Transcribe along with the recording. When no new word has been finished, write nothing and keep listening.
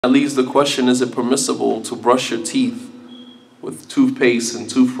That leaves the question, is it permissible to brush your teeth with toothpaste and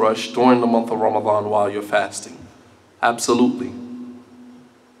toothbrush during the month of Ramadan while you're fasting? Absolutely.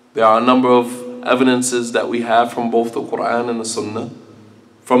 There are a number of evidences that we have from both the Quran and the Sunnah.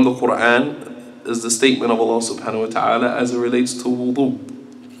 From the Quran is the statement of Allah subhanahu wa ta'ala as it relates to wudu.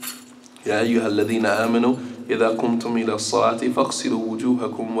 يا أيها الذين آمنوا إذا قمتم إلى الصلاة فاغسلوا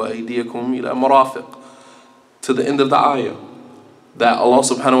وجوهكم وأيديكم إلى مرافق. To the end of the ayah, that Allah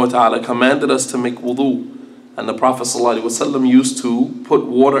subhanahu wa ta'ala commanded us to make wudu, and the Prophet ﷺ used to put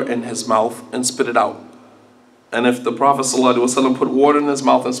water in his mouth and spit it out. And if the Prophet ﷺ put water in his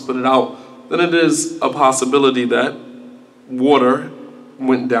mouth and spit it out, then it is a possibility that water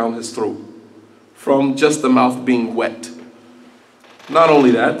went down his throat from just the mouth being wet. Not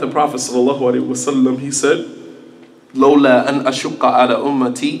only that, the Prophet ﷺ, he said, لولا أن أشق على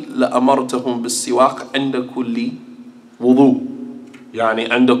أمتي لأمرتهم بالسواك عند كل وضوء.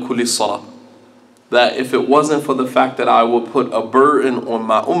 يعني عند كل صلاة. That if it wasn't for the fact that I would put a burden on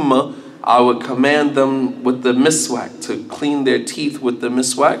my ummah, I would command them with the miswak, to clean their teeth with the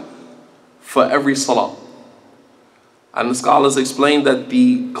miswak for every salah. And the scholars explain that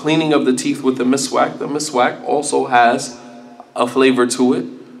the cleaning of the teeth with the miswak also has a flavor to it.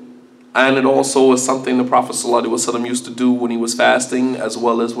 And it also is something the Prophet ﷺ used to do when he was fasting as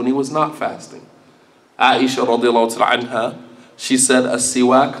well as when he was not fasting. Aisha radiallahu ta'ala anha, she said,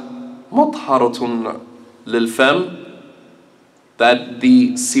 as-siwak mutharatun lil-fam, that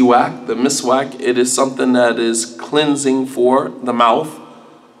the siwak, the miswak, it is something that is cleansing for the mouth,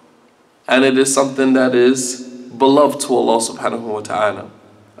 and it is something that is beloved to Allah subhanahu wa ta'ala.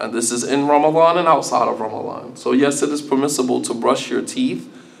 And this is in Ramadan and outside of Ramadan. So yes, it is permissible to brush your teeth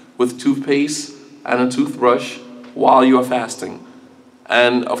with toothpaste and a toothbrush while you are fasting.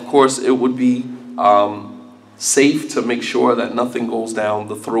 And of course, it would be safe to make sure that nothing goes down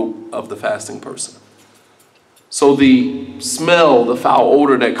the throat of the fasting person. So the smell, the foul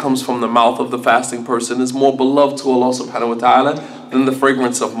odor that comes from the mouth of the fasting person is more beloved to Allah subhanahu wa ta'ala than the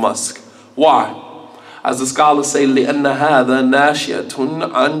fragrance of musk. Why? As the scholars say, لِأَنَّ هَذَا نَاشِئَةٌ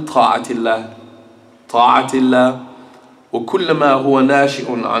عَنْ طَاعَةِ اللَّهِ طَاعَةِ اللَّهِ وَكُلَّ مَا هُوَ نَاشِئٌ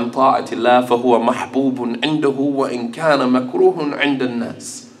عَنْ طَاعَةِ اللَّهِ فَهُوَ مَحْبُوبٌ عِنْدَهُ وَإِنْ كَانَ مَكْرُوهٌ عِنْدَ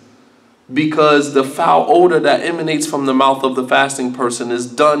النَّاسِ. Because the foul odor that emanates from the mouth of the fasting person is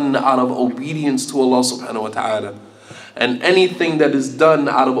done out of obedience to Allah subhanahu wa ta'ala. And anything that is done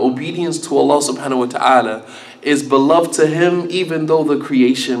out of obedience to Allah subhanahu wa ta'ala is beloved to Him even though the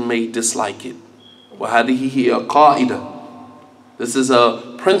creation may dislike it. وَهَذِهِ هِيَ قَائِدَةٌ. This is a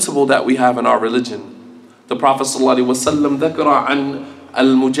principle that we have in our religion. The Prophet ﷺ ذكر عن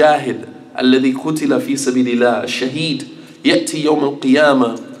المجاهد الذي قتل في سبيل الله الشهيد يأتي يوم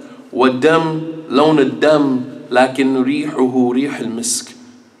القيامة والدم لون الدم لكن ريحه ريح المسك.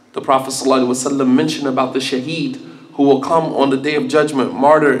 The Prophet ﷺ mentioned about the shaheed who will come on the day of judgment,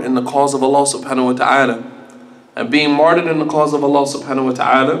 martyred in the cause of Allah subhanahu wa ta'ala. And being martyred in the cause of Allah subhanahu wa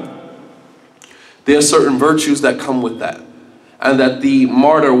ta'ala, there are certain virtues that come with that. And that the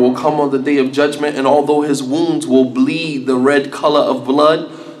martyr will come on the day of judgment, and although his wounds will bleed the red color of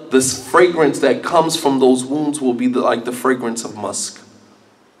blood, this fragrance that comes from those wounds will be like the fragrance of musk.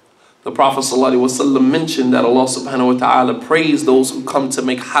 The Prophet ﷺ mentioned that Allah subhanahu wa ta'ala praised those who come to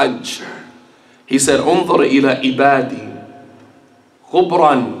make hajj. He said, انظر إلى عبادي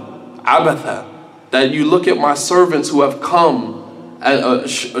غبرا عبثا, that you look at my servants who have come,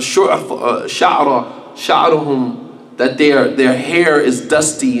 شعرهم, that their hair is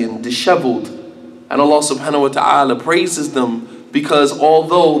dusty and disheveled. And Allah subhanahu wa ta'ala praises them because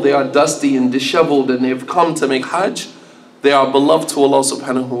although they are dusty and disheveled and they've come to make hajj, they are beloved to Allah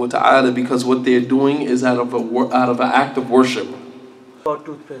subhanahu wa ta'ala because what they're doing is out of an act of worship. About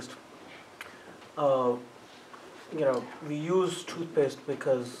toothpaste. We use toothpaste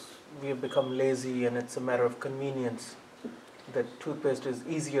because we have become lazy and it's a matter of convenience. That toothpaste is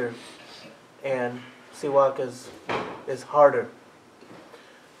easier and siwak is harder.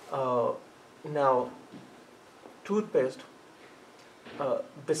 Now, toothpaste,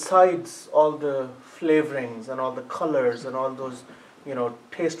 besides all the flavorings and all the colors and all those,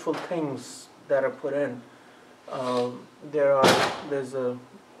 tasteful things that are put in, there's a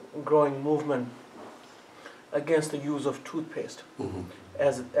growing movement against the use of toothpaste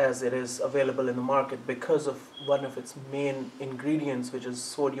as it is available in the market because of one of its main ingredients, which is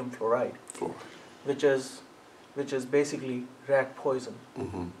sodium fluoride. Which is basically rat poison.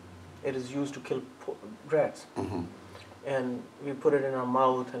 It is used to kill rats. And we put it in our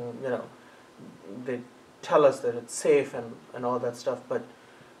mouth, and they tell us that it's safe and all that stuff. But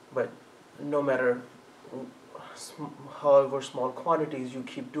no matter however small quantities, you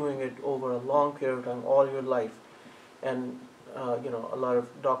keep doing it over a long period of time, all your life. And a lot of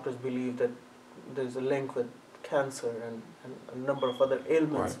doctors believe that there's a link with cancer and a number of other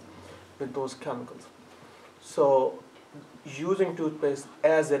ailments with those chemicals. So using toothpaste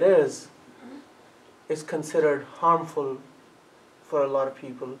as it is considered harmful for a lot of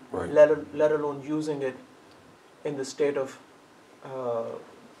people, let alone using it in the state of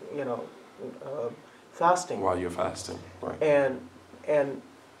fasting. While you're fasting, And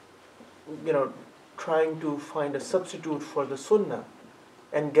trying to find a substitute for the sunnah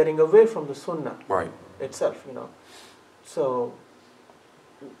and getting away from the sunnah itself, So,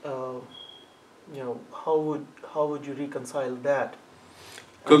 how would you reconcile that?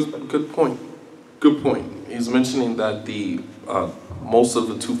 Good point. Good point. He's mentioning that the most of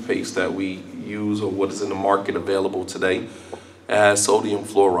the toothpaste that we use, or what is in the market available today, has sodium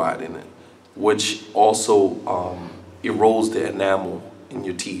fluoride in it, which also erodes the enamel in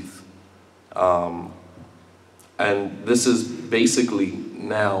your teeth. And this is basically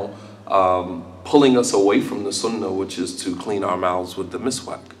now pulling us away from the sunnah, which is to clean our mouths with the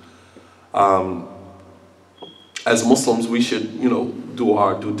miswak. As Muslims, we should, do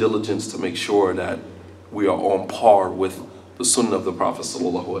our due diligence to make sure that we are on par with the sunnah of the Prophet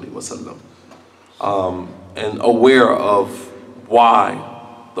ﷺ, and aware of why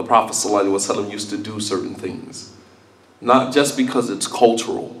the Prophet ﷺ used to do certain things. Not just because it's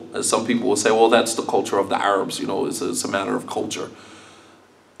cultural, as some people will say, well, that's the culture of the Arabs, it's a matter of culture.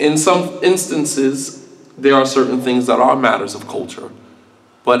 In some instances, there are certain things that are matters of culture,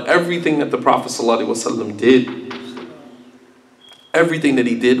 but everything that the Prophet ﷺ did, everything that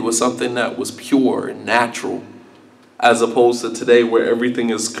he did was something that was pure and natural, as opposed to today where everything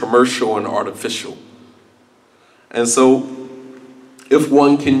is commercial and artificial. And so, if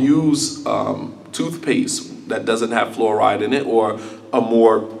one can use toothpaste that doesn't have fluoride in it, or a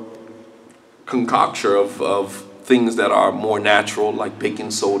more concoction of things that are more natural, like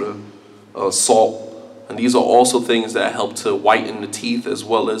baking soda, salt, and these are also things that help to whiten the teeth, as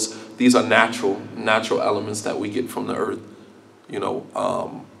well as these are natural elements that we get from the earth.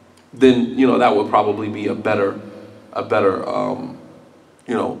 Then that would probably be a better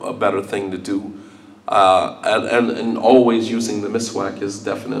thing to do. And always using the miswak is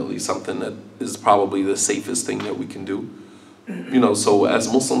definitely something that is probably the safest thing that we can do. So as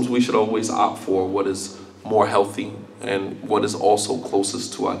Muslims, we should always opt for what is more healthy and what is also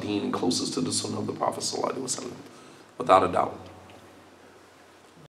closest to our deen, closest to the sunnah of the Prophet ﷺ, without a doubt.